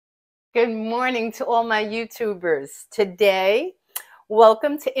Good morning to all my YouTubers. Today,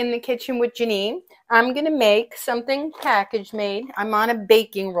 welcome to In the Kitchen with Janine. I'm going to make something package made. I'm on a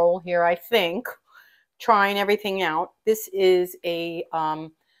baking roll here, I think, trying everything out. This is a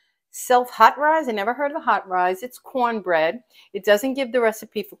self-hot rise. I never heard of a hot rise. It's cornbread. It doesn't give the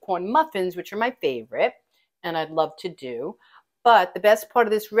recipe for corn muffins, which are my favorite, and I'd love to do. But the best part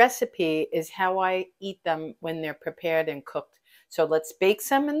of this recipe is how I eat them when they're prepared and cooked. So let's bake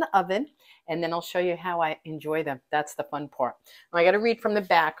some in the oven, and then I'll show you how I enjoy them. That's the fun part. I got to read from the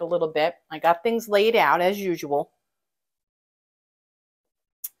back a little bit. I got things laid out as usual.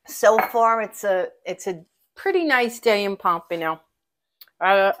 So far, it's a pretty nice day in Pompano.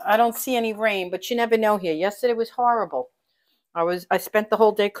 I don't see any rain, but you never know here. Yesterday was horrible. I spent the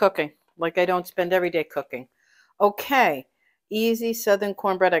whole day cooking, like I don't spend every day cooking. Okay, easy Southern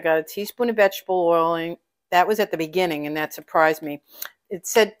cornbread. I got a teaspoon of vegetable oil. That was at the beginning, and that surprised me. It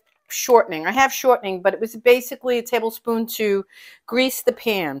said shortening. I have shortening, but it was basically a tablespoon to grease the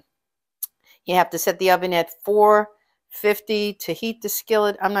pan. You have to set the oven at 450 to heat the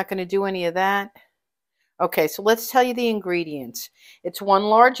skillet. I'm not going to do any of that. Okay, so let's tell you the ingredients. It's 1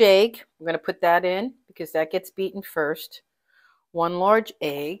 large egg. I'm going to put that in because that gets beaten first. 1 large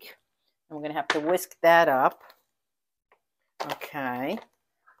egg. I'm going to have to whisk that up. Okay,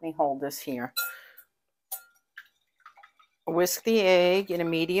 let me hold this here. Whisk the egg in a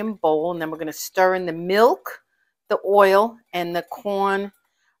medium bowl, and then we're going to stir in the milk, the oil, and the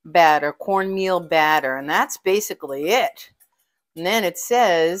cornmeal batter, and that's basically it. And then it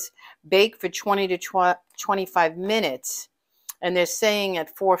says bake for 20 to 25 minutes, and they're saying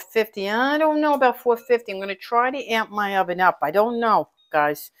at 450. I don't know about 450. I'm going to try to amp my oven up. I don't know,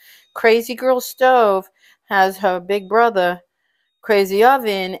 guys. Crazy Girl Stove has her big brother, Crazy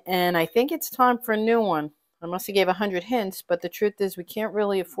Oven, and I think it's time for a new one. I must have gave 100 hints, but the truth is we can't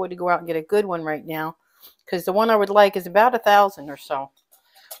really afford to go out and get a good one right now because the one I would like is about 1,000 or so.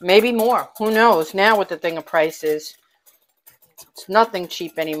 Maybe more. Who knows now what the thing of price is. It's nothing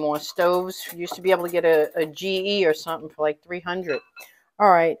cheap anymore. Stoves, used to be able to get a GE or something for like 300.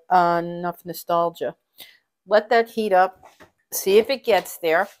 All right, enough nostalgia. Let that heat up. See if it gets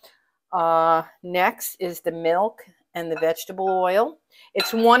there. Next is the milk and the vegetable oil.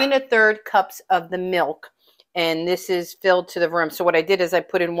 It's 1 1/3 cups of the milk, and this is filled to the rim. So what I did is I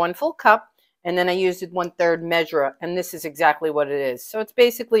put in 1 full cup, and then I used it 1/3 measure, and this is exactly what it is. So it's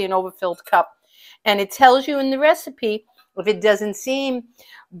basically an overfilled cup, and it tells you in the recipe if it doesn't seem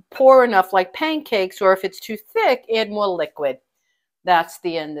pour enough like pancakes, or if it's too thick, add more liquid. That's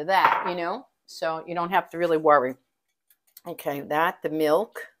the end of that, you know, so you don't have to really worry. Okay, the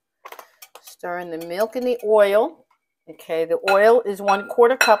milk, stir in the milk and the oil. Okay, the oil is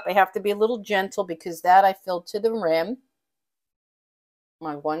 1/4 cup. I have to be a little gentle because that I filled to the rim.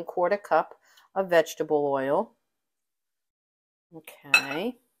 My 1/4 cup of vegetable oil.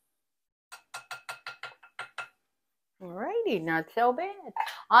 Okay. Alrighty, not so bad.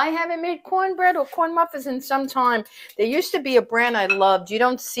 I haven't made cornbread or corn muffins in some time. There used to be a brand I loved. You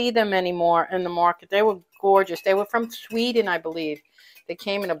don't see them anymore in the market. They were gorgeous. They were from Sweden, I believe. They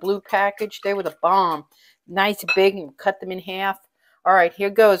came in a blue package. They were the bomb. Nice big, and cut them in half. All right,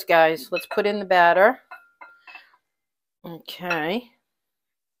 here goes, guys. Let's put in the batter. Okay.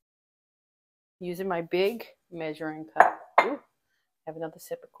 Using my big measuring cup. Ooh, have another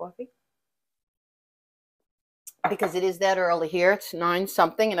sip of coffee. Because it is that early here. It's 9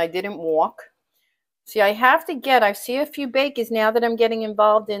 something, and I didn't walk. See, I see a few bakers now that I'm getting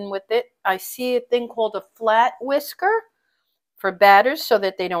involved in with it. I see a thing called a flat whisker for batters so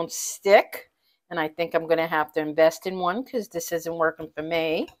that they don't stick. And I think I'm going to have to invest in one because this isn't working for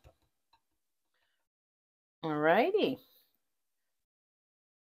me. All righty.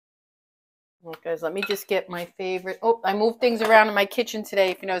 Well, guys, let me just get my favorite. Oh, I moved things around in my kitchen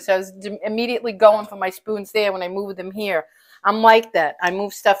today, if you notice. I was immediately going for my spoons there when I moved them here. I'm like that. I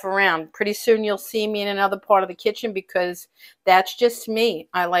move stuff around. Pretty soon you'll see me in another part of the kitchen because that's just me.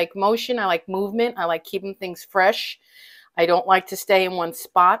 I like motion. I like movement. I like keeping things fresh. I don't like to stay in one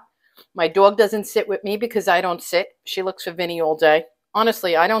spot. My dog doesn't sit with me because I don't sit. She looks for Vinny all day.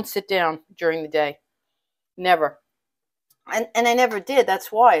 Honestly, I don't sit down during the day. Never. And I never did.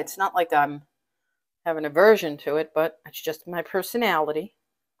 That's why. It's not like I'm have an aversion to it, but it's just my personality.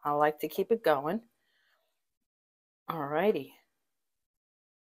 I like to keep it going. Alrighty.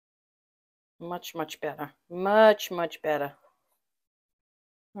 Much, much better. Much, much better.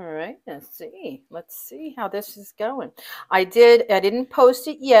 All right, let's see how this is going. I didn't post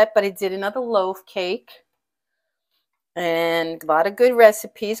it yet, but I did another loaf cake. And a lot of good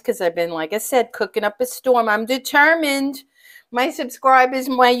recipes because I've been, like I said, cooking up a storm. I'm determined. my subscribers,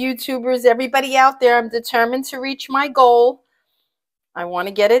 my YouTubers, everybody out there. I'm determined to reach my goal. I want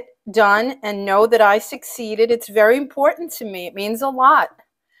to get it done and know that I succeeded. It's very important to me. It means a lot.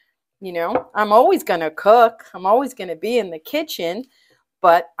 You know, I'm always going to cook. I'm always going to be in the kitchen,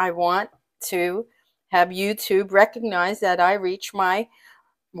 but I want to have YouTube recognize that I reach my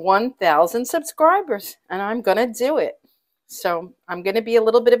 1,000 subscribers, and I'm going to do it. So I'm going to be a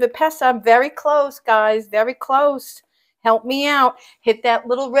little bit of a pest. I'm very close, guys, very close. Help me out. Hit that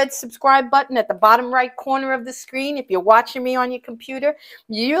little red subscribe button at the bottom right corner of the screen. If you're watching me on your computer,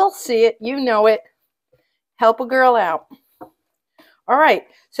 you'll see it. You know it. Help a girl out. All right,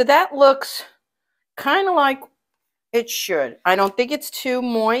 so that looks kind of like it should. I don't think it's too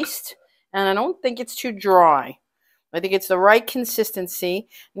moist, and I don't think it's too dry. I think it's the right consistency.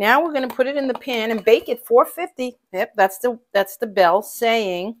 Now we're going to put it in the pan and bake it 450. Yep, that's the bell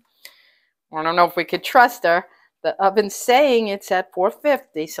saying. I don't know if we could trust her. The oven's saying it's at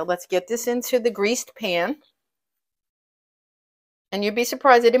 450. So let's get this into the greased pan. And you'd be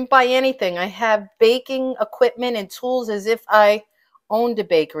surprised I didn't buy anything. I have baking equipment and tools as if I owned a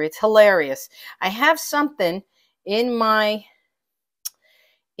bakery. It's hilarious. I have something in my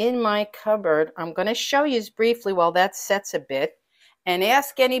cupboard. I'm going to show you briefly while that sets a bit, and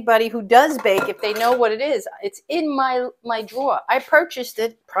ask anybody who does bake if they know what it is. It's in my drawer. I purchased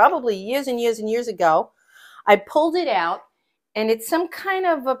it probably years and years and years ago. I pulled it out, and it's some kind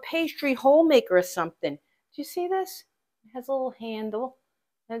of a pastry hole maker or something. Do you see this? It has a little handle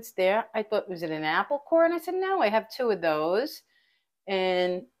that's there. I thought, was it an apple core? And I said, no, I have 2 of those.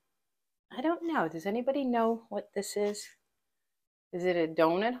 And I don't know. Does anybody know what this is? Is it a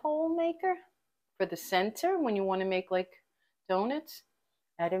donut hole maker for the center when you want to make like donuts?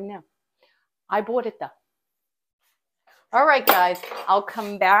 I don't know. I bought it though. All right, guys. I'll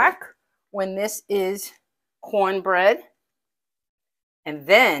come back when this is cornbread. And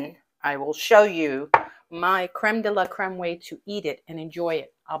then I will show you my creme de la creme way to eat it and enjoy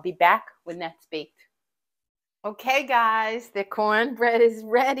it. I'll be back when that's baked. Okay, guys. The cornbread is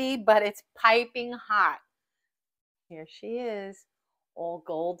ready, but it's piping hot. Here she is. All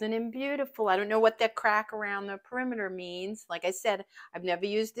golden and beautiful. I don't know what that crack around the perimeter means. Like I said, I've never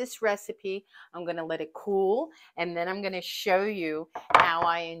used this recipe. I'm going to let it cool, and then I'm going to show you how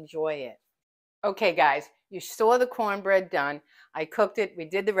I enjoy it. Okay, guys, you saw the cornbread done. I cooked it. We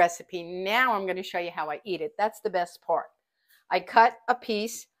did the recipe. Now I'm going to show you how I eat it. That's the best part. I cut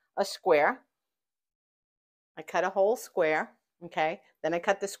a square. I cut a whole square, okay? Then I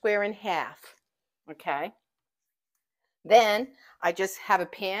cut the square in half, okay? Then I just have a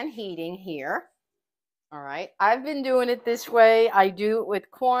pan heating here. All right. I've been doing it this way. I do it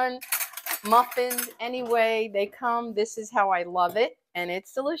with corn muffins anyway. They come. This is how I love it. And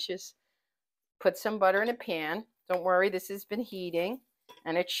it's delicious. Put some butter in a pan. Don't worry. This has been heating.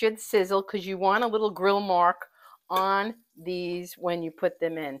 And it should sizzle because you want a little grill mark on these when you put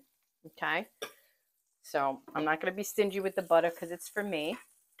them in. Okay. So I'm not going to be stingy with the butter because it's for me.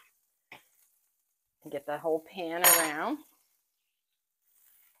 And get the whole pan around.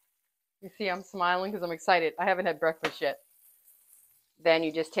 You see I'm smiling because I'm excited. I haven't had breakfast yet. Then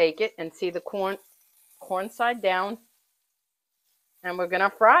you just take it and see the corn side down. And we're going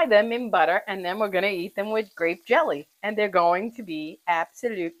to fry them in butter, and then we're going to eat them with grape jelly. And they're going to be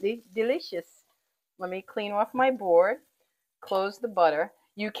absolutely delicious. Let me clean off my board, close the butter.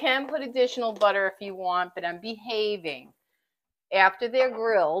 You can put additional butter if you want, but I'm behaving. After they're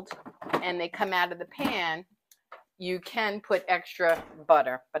grilled and they come out of the pan, you can put extra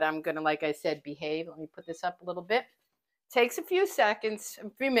butter, but I'm going to, like I said, behave. Let me put this up a little bit. Takes a few seconds, a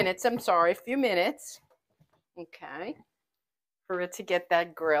few minutes, okay, for it to get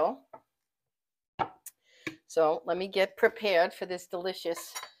that grill. So let me get prepared for this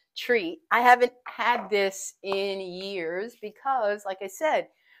delicious treat. I haven't had this in years because, like I said,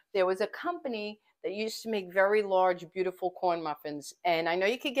 there was a company that used to make very large, beautiful corn muffins. And I know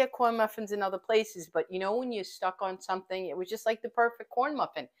you could get corn muffins in other places, but you know when you're stuck on something, it was just like the perfect corn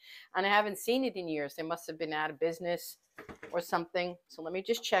muffin. And I haven't seen it in years. They must have been out of business or something. So let me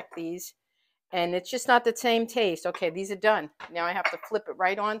just check these. And it's just not the same taste. Okay, these are done. Now I have to flip it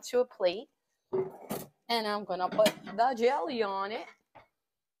right onto a plate. And I'm going to put the jelly on it.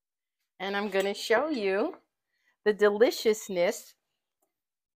 And I'm going to show you the deliciousness.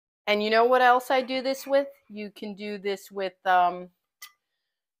 And you know what else I do this with? You can do this with, what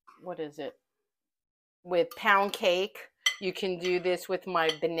is it? With pound cake. You can do this with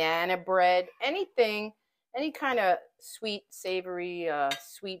my banana bread. Anything, any kind of sweet, savory,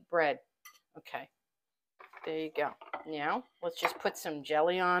 sweet bread. Okay. There you go. Now, let's just put some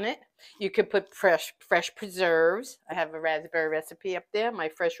jelly on it. You could put fresh preserves. I have a raspberry recipe up there, my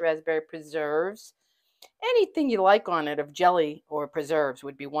fresh raspberry preserves. Anything you like on it of jelly or preserves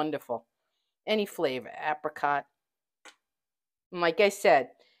would be wonderful. Any flavor, apricot. Like I said,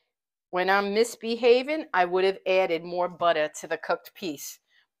 when I'm misbehaving, I would have added more butter to the cooked piece,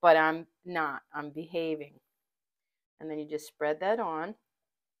 but I'm not. I'm behaving. And then you just spread that on.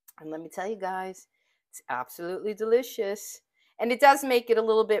 And let me tell you guys, it's absolutely delicious. And it does make it a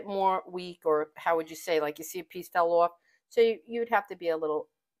little bit more weak, or how would you say, like you see a piece fell off. So you'd have to be a little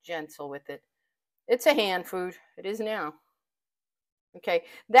gentle with it. It's a hand food. It is now. Okay,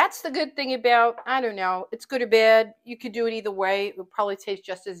 that's the good thing about, I don't know, it's good or bad. You could do it either way. It would probably taste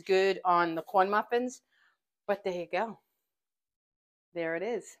just as good on the corn muffins. But there you go. There it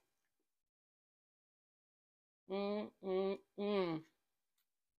is.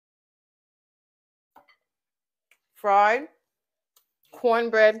 Fried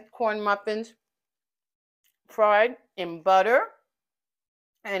cornbread, corn muffins, fried in butter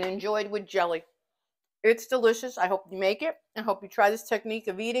and enjoyed with jelly. It's delicious. I hope you make it. I hope you try this technique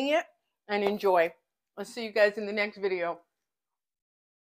of eating it and enjoy. I'll see you guys in the next video.